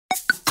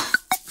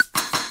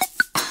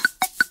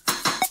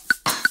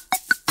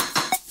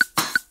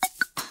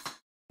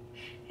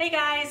Hey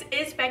guys,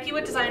 it's Becky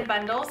with Design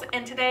Bundles,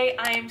 and today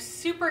I am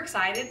super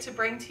excited to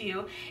bring to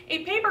you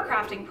a paper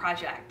crafting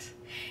project.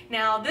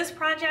 Now this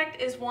project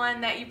is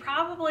one that you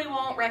probably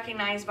won't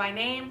recognize by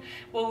name.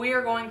 Well, we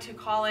are going to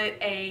call it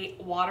a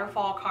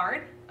waterfall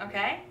card,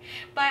 okay?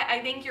 But I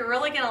think you're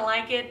really gonna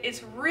like it.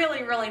 It's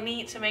really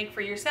neat to make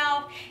for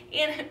yourself,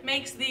 and it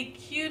makes the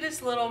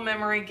cutest little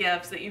memory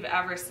gifts that you've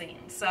ever seen.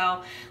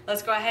 So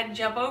let's go ahead and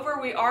jump over.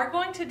 We are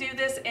going to do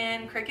this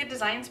in Cricut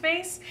Design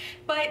Space,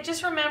 but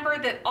just remember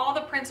that all the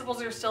principles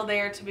are still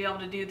there to be able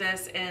to do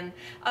this in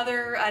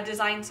other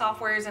design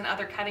softwares and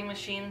other cutting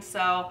machines.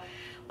 So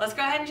let's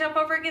go ahead and jump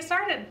over and get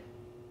started.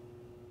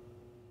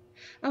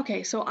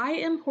 Okay, so I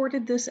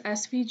imported this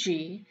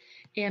SVG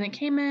and it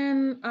came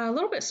in a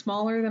little bit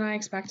smaller than I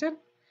expected,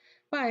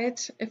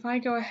 but if I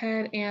go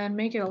ahead and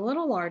make it a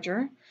little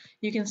larger,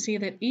 you can see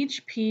that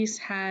each piece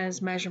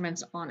has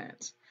measurements on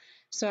it.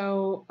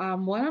 So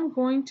what I'm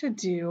going to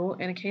do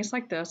in a case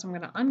like this, I'm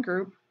going to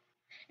ungroup,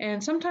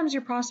 and sometimes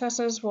your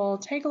processes will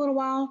take a little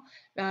while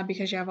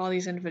because you have all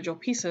these individual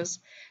pieces,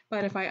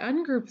 but if I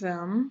ungroup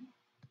them,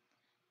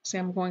 say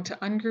I'm going to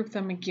ungroup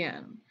them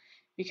again,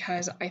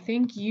 because I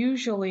think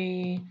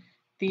usually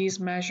these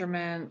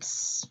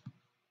measurements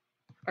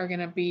are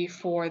going to be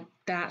for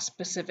that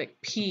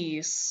specific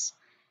piece,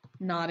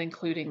 not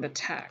including the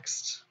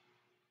text.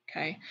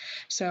 Okay,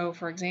 so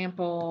for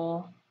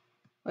example,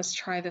 let's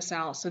try this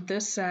out. So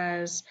this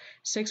says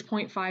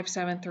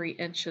 6.573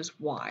 inches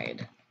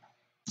wide.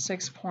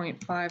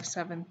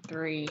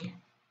 6.573.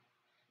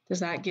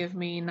 Does that give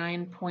me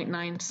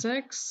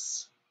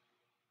 9.96?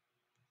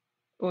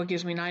 Well, it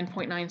gives me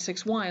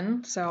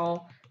 9.961,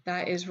 so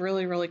that is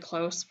really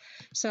close.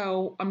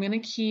 So I'm going to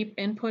keep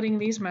inputting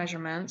these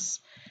measurements.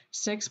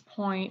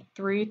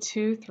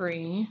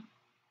 6.323,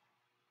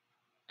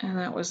 and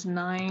that was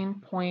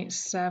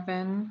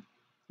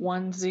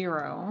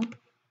 9.710,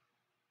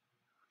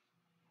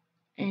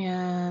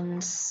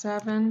 and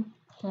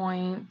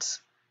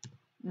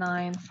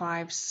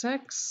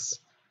 7.956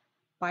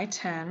 by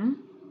 10.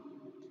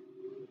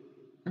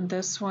 And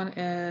this one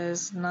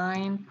is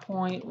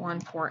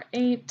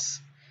 9.148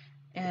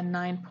 and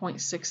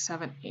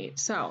 9.678.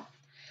 So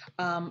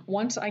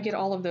once I get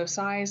all of those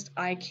sized,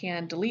 I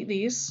can delete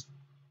these.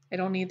 I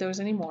don't need those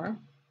anymore.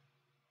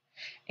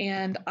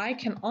 And I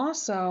can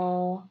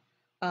also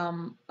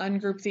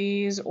ungroup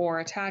these or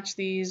attach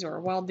these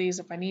or weld these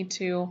if I need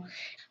to.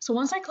 So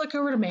once I click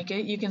over to make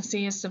it, you can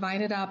see it's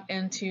divided up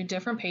into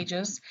different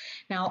pages.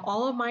 Now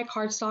all of my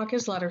cardstock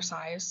is letter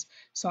size,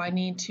 so I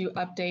need to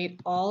update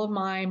all of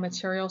my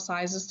material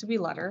sizes to be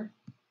letter.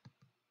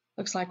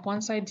 Looks like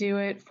once I do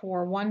it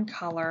for one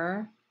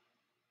color,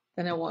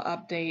 then it will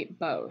update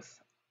both.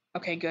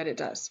 Okay, good, it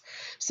does.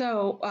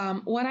 So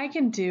what I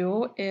can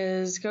do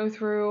is go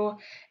through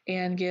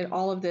and get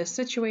all of this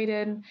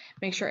situated,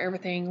 make sure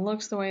everything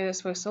looks the way it's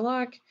supposed to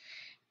look.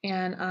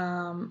 And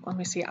let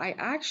me see, I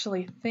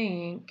actually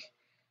think,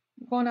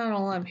 I'm going out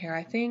on a limb here,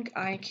 I think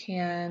I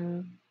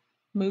can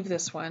move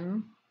this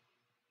one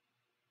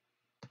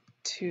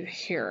to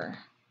here.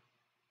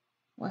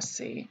 Let's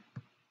see.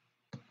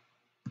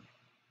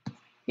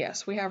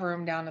 Yes, we have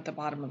room down at the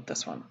bottom of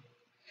this one.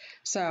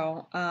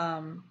 So,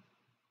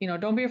 you know,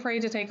 don't be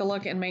afraid to take a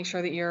look and make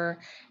sure that you're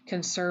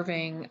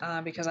conserving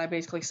because I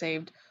basically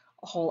saved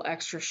a whole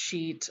extra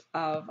sheet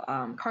of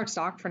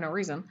cardstock for no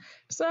reason.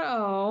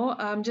 So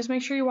just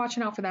make sure you're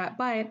watching out for that,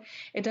 but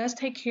it does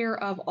take care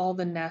of all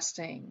the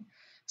nesting.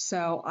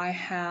 So I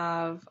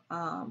have,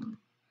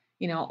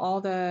 you know, all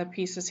the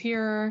pieces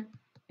here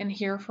and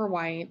here for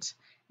white,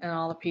 and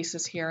all the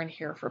pieces here and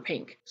here for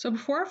pink. So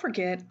before I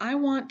forget, I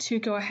want to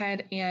go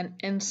ahead and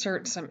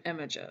insert some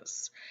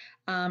images.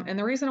 And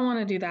the reason I want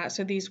to do that,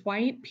 so these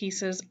white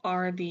pieces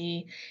are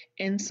the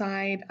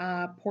inside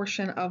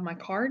portion of my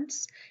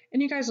cards,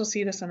 and you guys will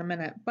see this in a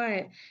minute,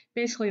 but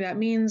basically that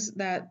means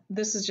that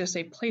this is just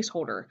a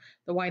placeholder.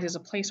 The white is a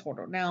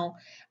placeholder. Now,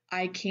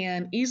 I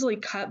can easily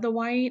cut the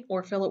white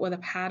or fill it with a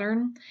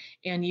pattern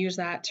and use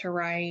that to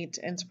write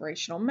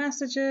inspirational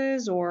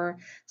messages or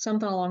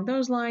something along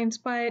those lines,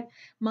 but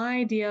my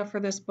idea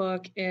for this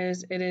book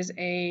is it is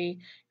a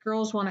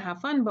girls want to have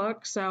fun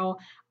book, so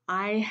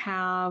I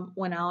have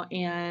went out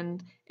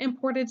and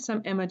imported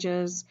some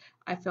images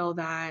I feel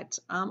that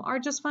are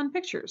just fun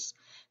pictures.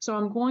 So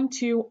I'm going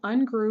to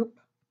ungroup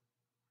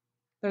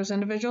those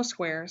individual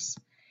squares,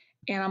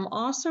 and I'm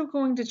also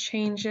going to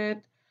change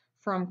it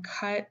from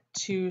cut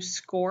to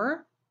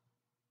score,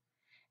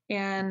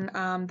 and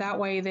that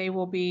way they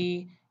will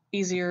be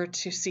easier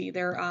to see.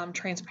 They're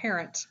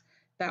transparent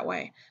that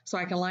way, so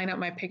I can line up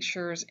my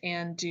pictures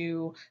and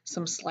do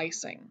some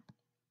slicing.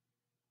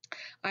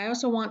 I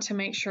also want to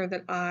make sure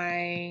that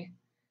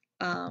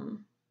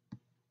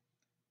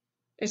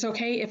it's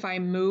okay if I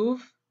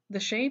move the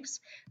shapes,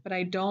 but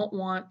I don't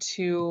want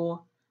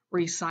to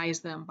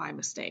resize them by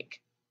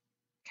mistake.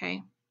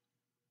 Okay.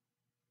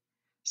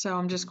 So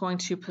I'm just going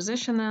to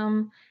position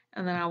them,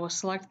 and then I will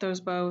select those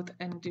both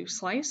and do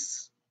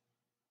slice.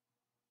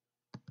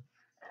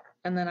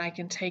 And then I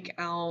can take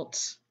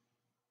out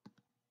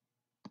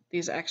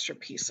these extra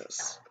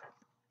pieces.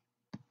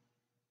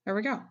 There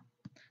we go.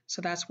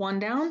 So that's one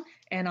down,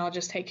 and I'll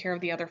just take care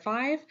of the other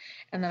 5,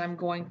 and then I'm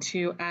going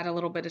to add a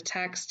little bit of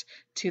text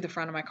to the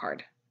front of my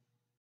card.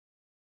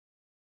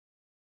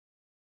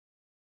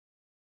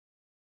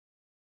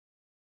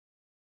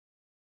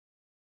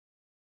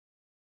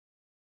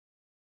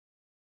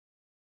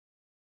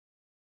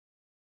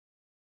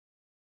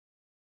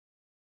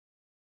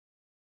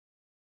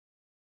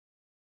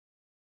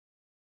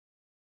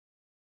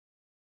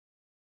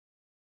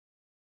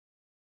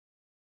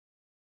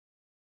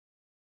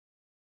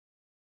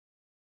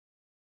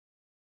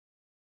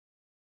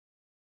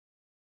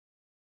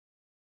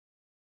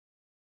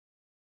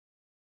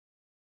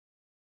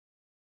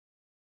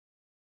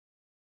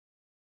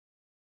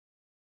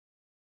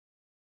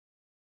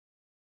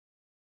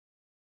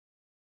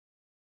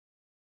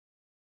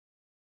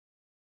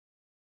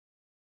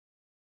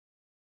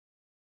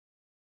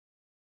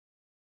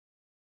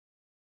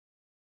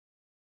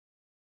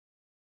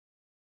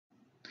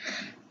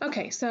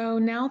 Okay, so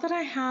now that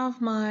I have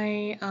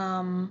my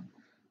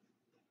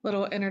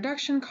little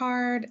introduction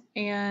card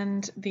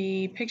and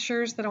the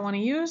pictures that I want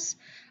to use,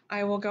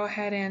 I will go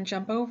ahead and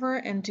jump over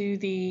and do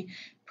the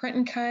print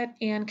and cut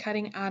and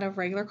cutting out of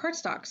regular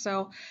cardstock.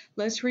 So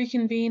let's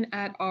reconvene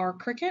at our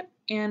Cricut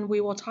and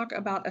we will talk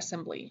about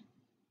assembly.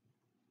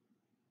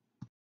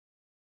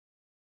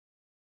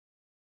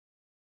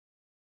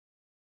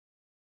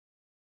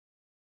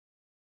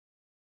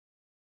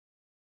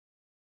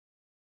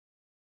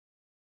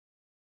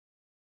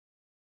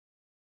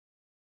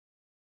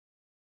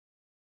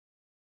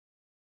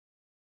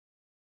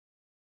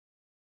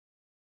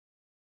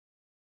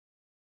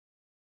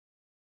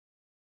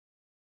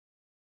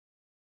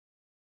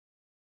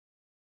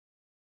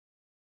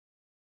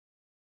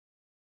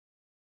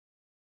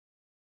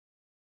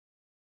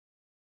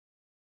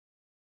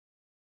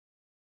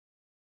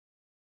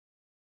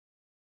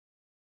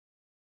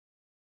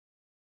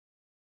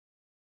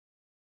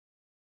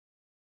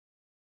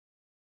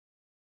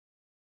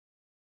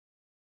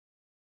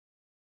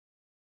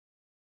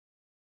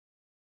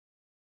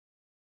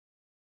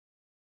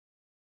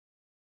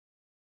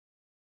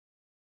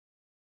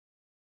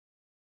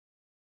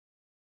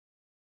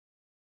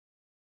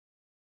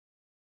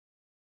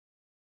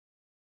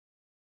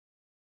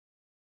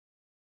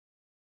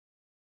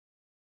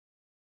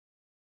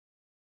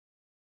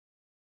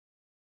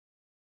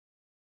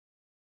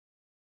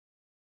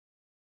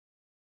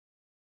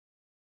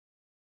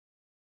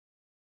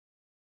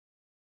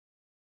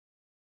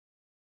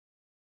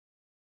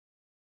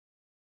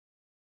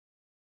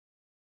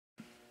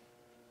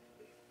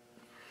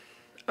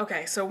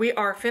 Okay, so we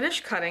are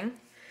finished cutting.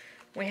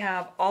 We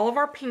have all of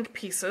our pink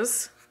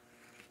pieces.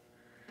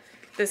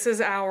 This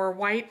is our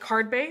white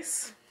card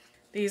base.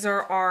 These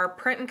are our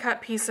print and cut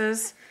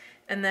pieces.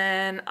 And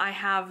then I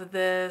have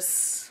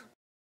this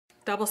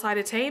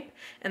double-sided tape,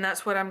 and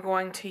that's what I'm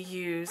going to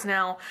use.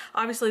 Now,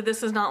 obviously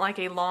this is not like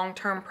a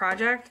long-term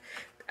project.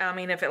 I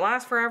mean, if it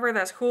lasts forever,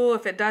 that's cool.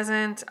 If it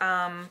doesn't,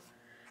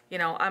 you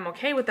know, I'm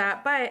okay with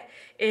that. But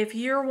if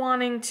you're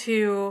wanting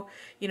to,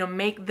 you know,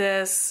 make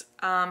this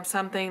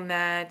something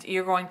that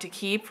you're going to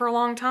keep for a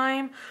long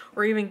time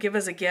or even give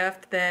as a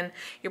gift, then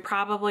you're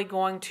probably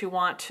going to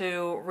want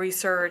to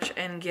research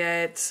and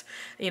get,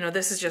 you know,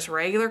 this is just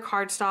regular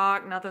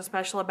cardstock, nothing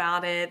special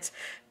about it,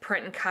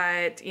 print and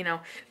cut, you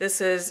know,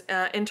 this is,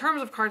 in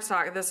terms of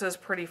cardstock, this is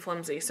pretty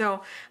flimsy.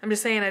 So I'm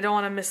just saying I don't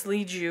want to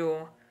mislead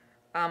you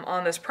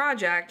on this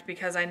project,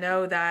 because I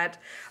know that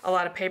a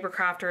lot of paper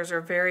crafters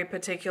are very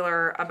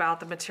particular about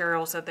the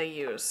materials that they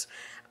use.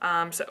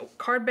 So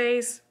card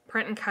base,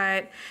 print and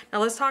cut.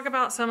 Now let's talk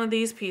about some of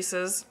these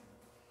pieces.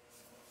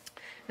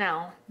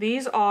 Now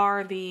these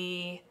are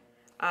the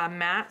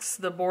mats,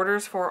 the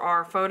borders for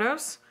our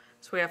photos.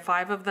 So we have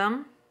 5 of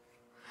them.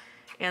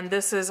 And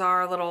this is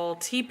our little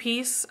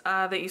T-piece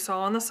that you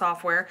saw in the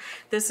software.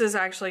 This is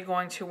actually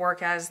going to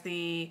work as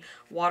the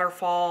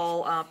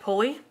waterfall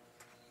pulley.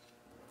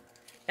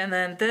 And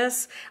then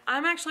this,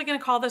 I'm actually going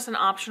to call this an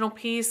optional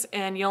piece,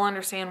 and you'll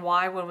understand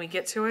why when we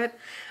get to it.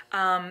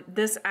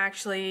 This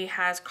actually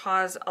has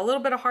caused a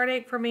little bit of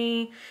heartache for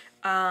me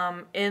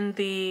in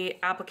the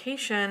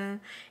application,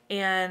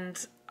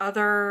 and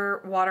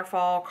other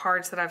waterfall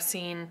cards that I've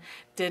seen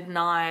did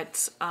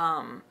not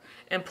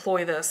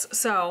employ this.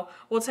 So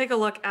we'll take a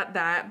look at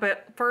that.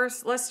 But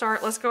first, let's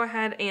go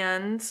ahead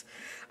and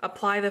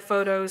apply the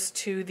photos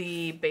to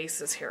the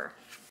bases here.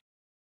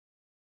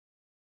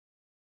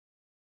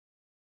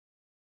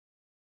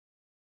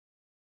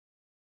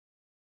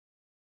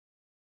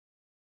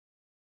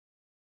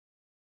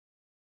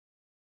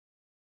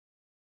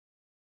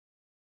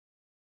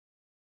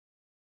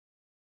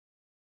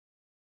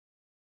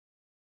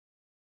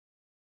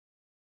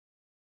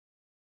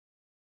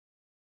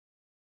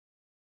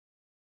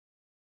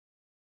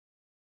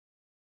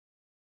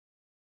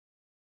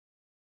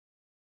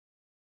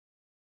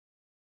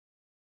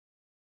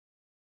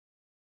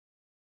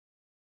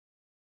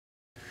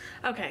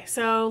 Okay,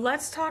 so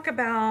let's talk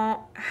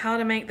about how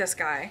to make this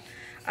guy.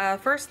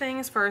 First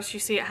things first, you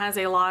see it has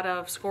a lot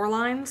of score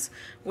lines.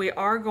 We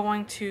are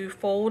going to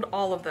fold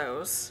all of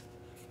those.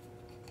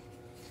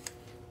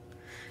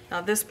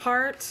 Now this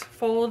part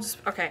folds,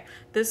 okay,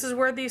 this is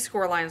where these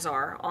score lines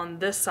are on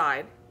this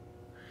side.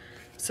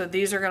 So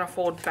these are gonna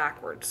fold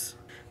backwards.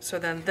 So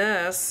then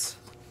this,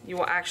 you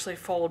will actually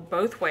fold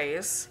both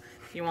ways.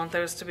 You want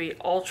those to be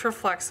ultra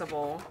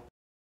flexible.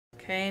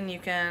 Okay, and you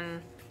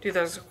can do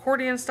those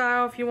accordion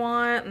style if you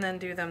want, and then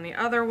do them the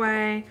other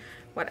way.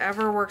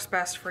 Whatever works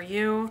best for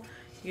you.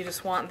 You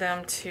just want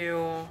them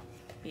to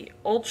be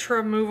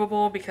ultra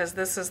movable because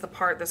this is the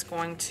part that's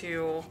going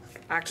to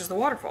act as the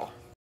waterfall.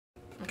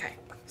 Okay,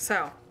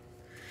 so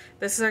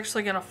this is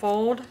actually gonna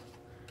fold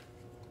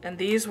and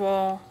these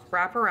will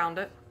wrap around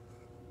it.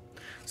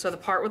 So the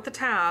part with the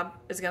tab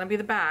is gonna be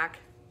the back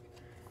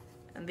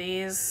and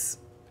these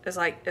is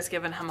like, it's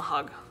giving him a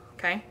hug,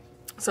 okay?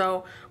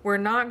 So we're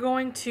not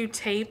going to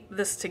tape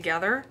this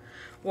together.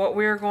 What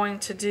we're going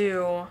to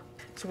do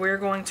is we're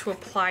going to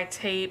apply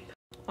tape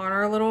on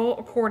our little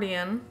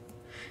accordion.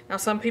 Now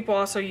some people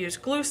also use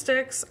glue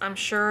sticks. I'm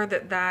sure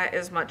that that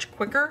is much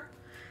quicker.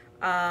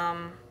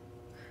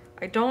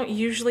 I don't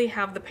usually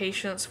have the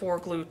patience for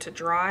glue to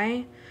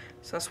dry,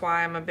 so that's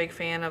why I'm a big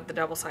fan of the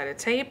double-sided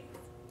tape.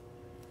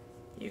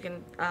 You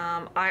can,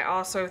 I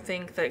also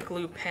think that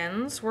glue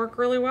pens work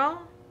really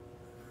well.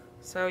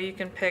 So you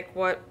can pick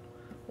what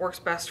works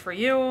best for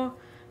you.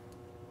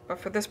 But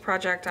for this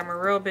project, I'm a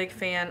real big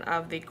fan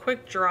of the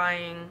quick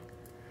drying,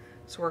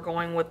 so we're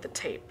going with the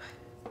tape.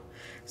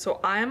 So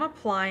I am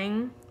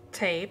applying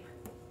tape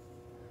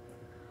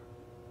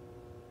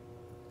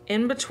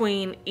in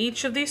between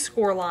each of these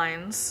score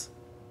lines.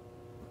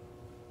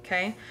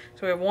 Okay,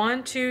 so we have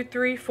 1, 2,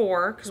 3,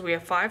 4, because we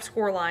have 5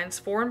 score lines,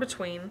 4 in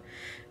between.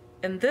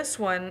 And this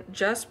one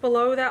just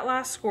below that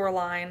last score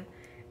line,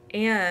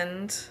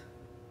 and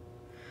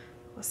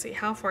let's see,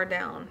 how far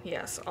down?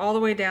 Yes, all the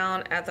way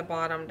down at the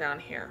bottom down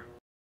here.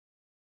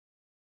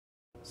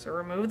 So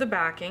remove the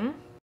backing.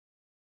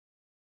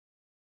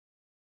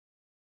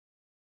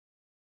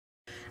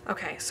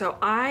 Okay, so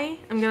I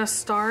am gonna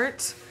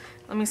start,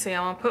 let me see,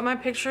 I'm gonna put my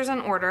pictures in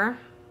order.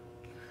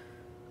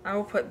 I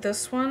will put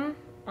this one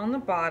on the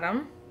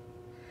bottom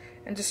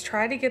and just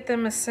try to get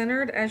them as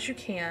centered as you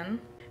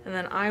can. And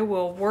then I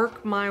will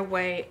work my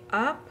way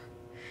up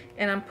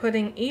and I'm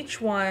putting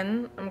each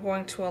one, I'm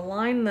going to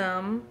align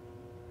them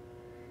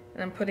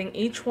and I'm putting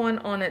each one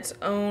on its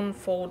own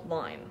fold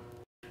line.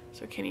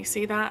 So can you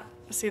see that?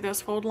 See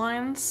those fold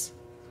lines?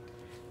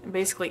 And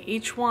basically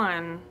each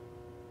one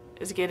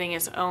is getting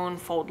its own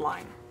fold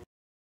line.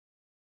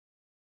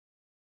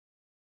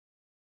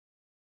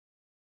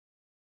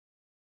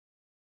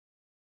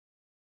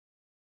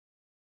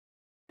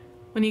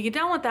 When you get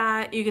done with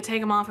that, you can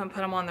take them off and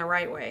put them on the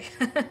right way.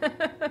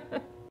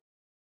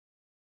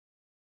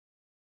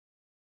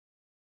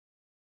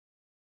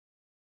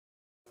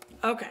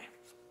 Okay,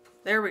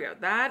 there we go.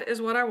 That is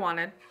what I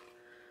wanted.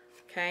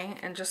 Okay,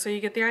 and just so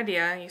you get the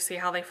idea, you see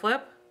how they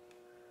flip?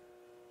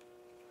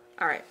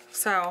 All right,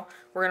 so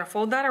we're gonna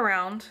fold that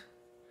around.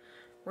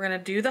 We're gonna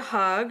do the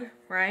hug,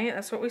 right?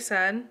 That's what we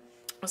said.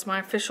 That's my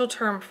official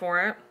term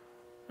for it.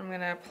 I'm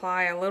gonna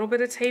apply a little bit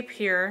of tape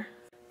here.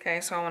 Okay,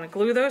 so I want to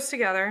glue those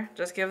together,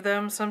 just give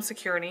them some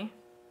security.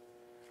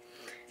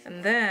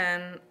 And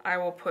then I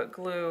will put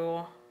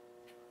glue,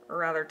 or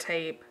rather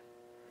tape,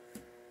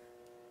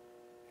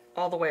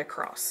 all the way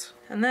across.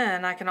 And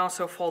then I can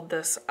also fold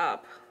this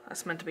up.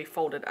 That's meant to be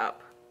folded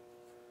up.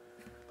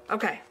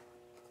 Okay,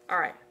 all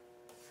right.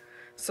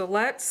 So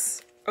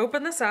let's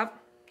open this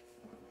up.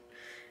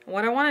 And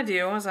what I want to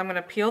do is I'm going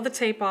to peel the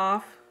tape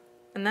off,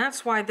 and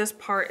that's why this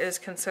part is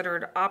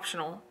considered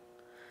optional.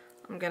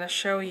 I'm going to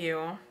show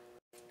you.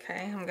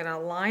 Okay, I'm going to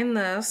align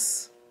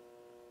this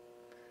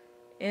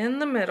in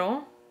the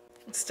middle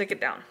and stick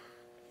it down.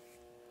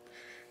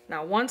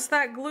 Now once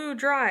that glue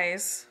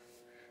dries,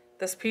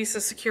 this piece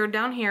is secured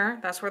down here.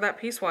 That's where that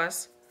piece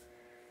was.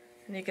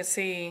 And you can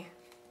see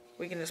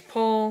we can just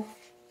pull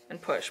and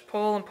push,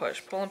 pull and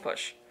push, pull and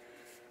push.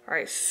 All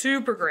right,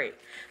 super great.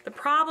 The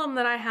problem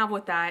that I have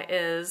with that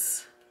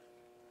is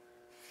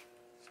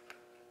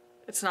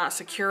it's not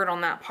secured on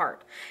that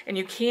part. And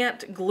you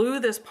can't glue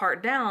this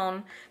part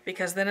down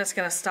because then it's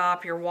going to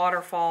stop your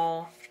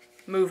waterfall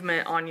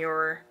movement on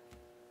your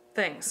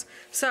things.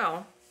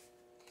 So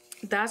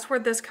that's where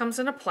this comes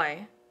into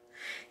play.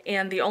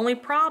 And the only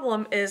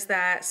problem is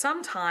that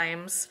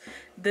sometimes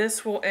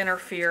this will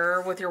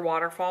interfere with your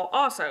waterfall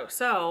also.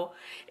 So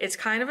it's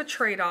kind of a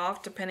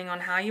trade-off depending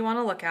on how you want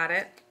to look at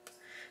it.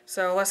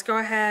 So let's go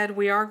ahead.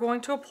 We are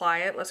going to apply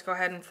it. Let's go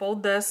ahead and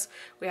fold this.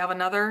 We have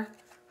another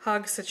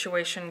hug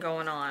situation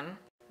going on.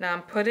 Now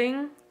I'm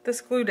putting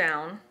this glue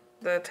down,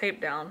 the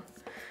tape down,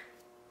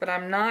 but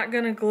I'm not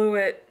going to glue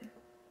it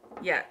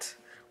yet.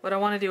 What I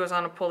want to do is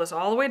I'm going to pull this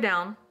all the way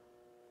down,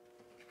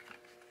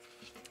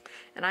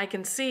 and I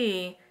can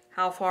see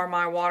how far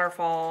my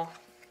waterfall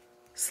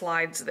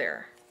slides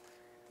there.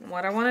 And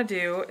what I want to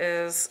do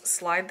is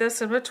slide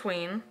this in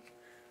between,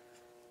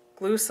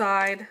 glue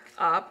side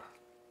up,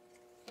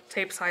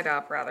 tape side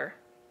up rather.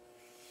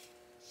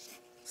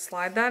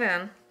 Slide that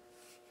in.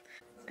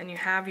 And you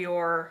have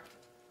your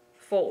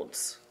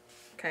folds.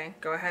 Okay,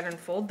 go ahead and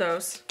fold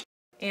those.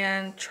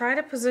 and try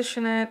to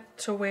position it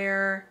to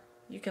where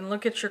you can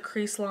look at your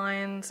crease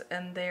lines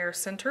and they're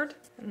centered.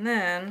 And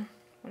then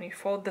when you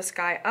fold this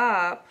guy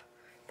up,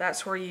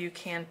 that's where you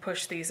can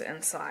push these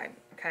inside,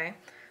 okay?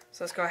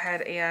 So let's go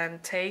ahead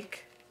and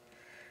take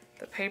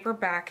the paper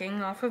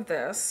backing off of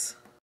this.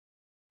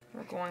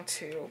 We're going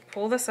to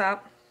pull this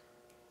up,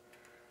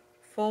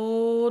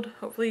 fold,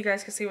 hopefully you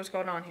guys can see what's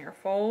going on here,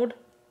 fold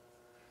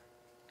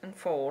and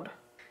fold.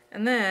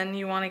 And then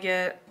you want to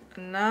get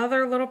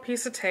another little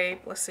piece of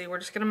tape. Let's see, we're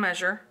just going to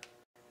measure.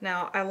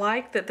 Now I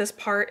like that this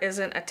part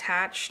isn't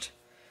attached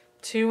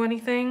to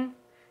anything,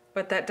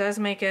 but that does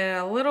make it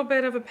a little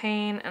bit of a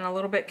pain and a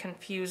little bit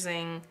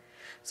confusing.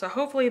 So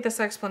hopefully this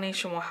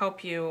explanation will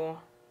help you,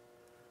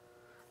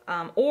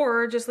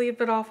 or just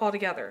leave it off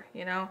altogether.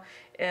 You know,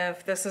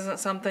 if this isn't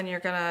something you're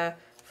gonna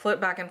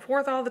flip back and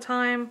forth all the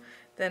time,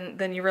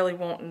 then you really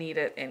won't need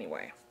it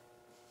anyway.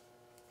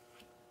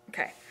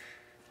 Okay.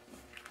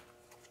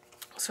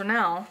 So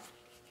now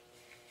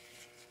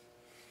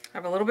I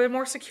have a little bit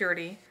more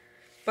security,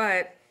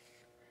 but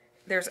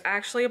there's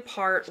actually a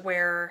part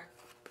where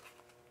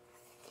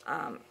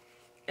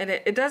and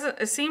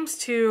it seems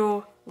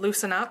to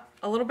loosen up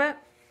a little bit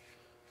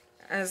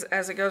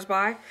as it goes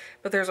by,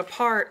 but there's a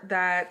part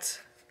that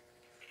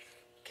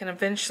can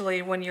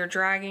eventually, when you're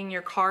dragging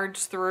your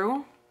cards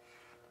through,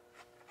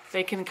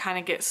 they can kind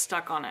of get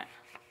stuck on it.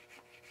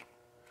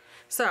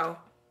 So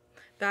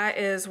that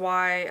is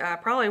why,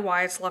 probably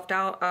why it's left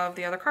out of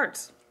the other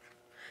cards.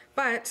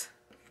 But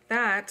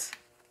that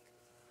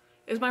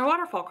is my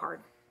waterfall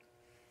card.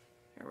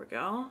 Here we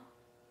go.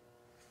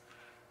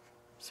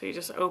 So you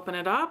just open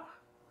it up.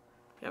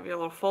 You have your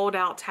little fold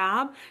out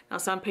tab. Now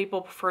some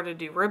people prefer to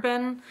do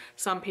ribbon.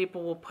 Some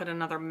people will put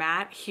another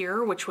mat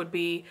here, which would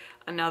be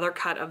another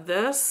cut of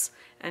this,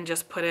 and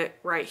just put it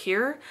right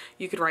here.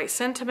 You could write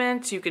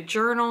sentiments, you could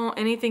journal,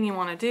 anything you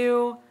want to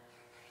do.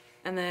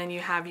 And then you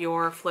have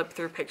your flip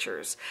through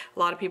pictures. A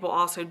lot of people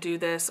also do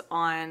this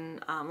on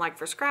like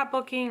for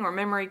scrapbooking or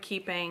memory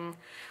keeping,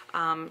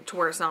 to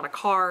where it's not a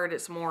card,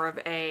 it's more of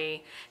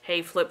a,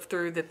 hey, flip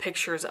through the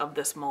pictures of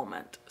this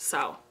moment.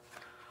 So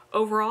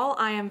overall,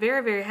 I am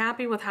very, very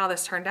happy with how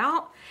this turned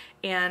out,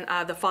 and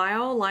the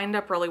file lined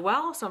up really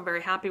well, so I'm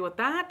very happy with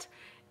that.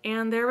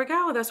 And there we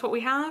go, that's what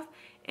we have,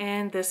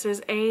 and this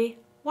is a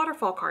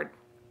waterfall card.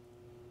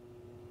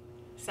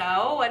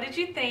 So what did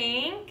you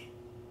think?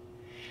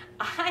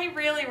 I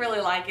really, really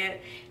like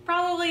it.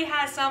 Probably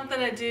has something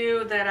to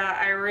do that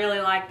I really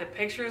like the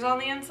pictures on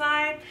the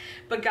inside.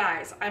 But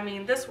guys, I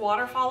mean, this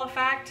waterfall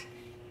effect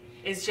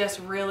is just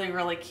really,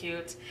 really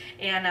cute.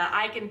 And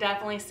I can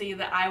definitely see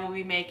that I will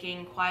be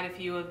making quite a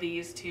few of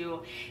these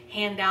to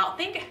hand out.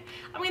 Think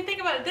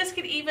about it. This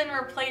could even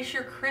replace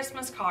your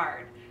Christmas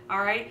card. All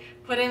right,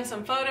 put in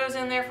some photos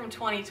in there from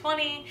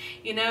 2020.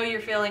 You know,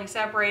 you're feeling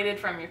separated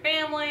from your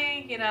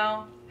family, you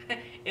know,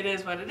 it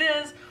is what it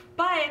is.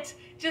 But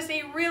just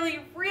a really,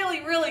 really,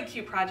 really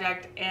cute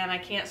project, and I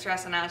can't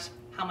stress enough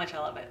how much I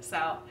love it.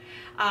 So,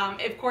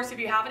 of course, if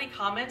you have any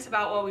comments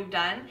about what we've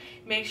done,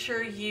 make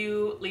sure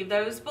you leave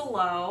those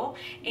below,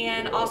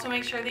 and also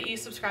make sure that you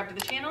subscribe to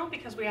the channel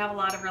because we have a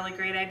lot of really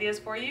great ideas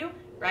for you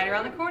right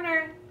around the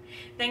corner.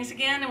 Thanks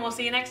again, and we'll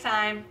see you next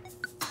time.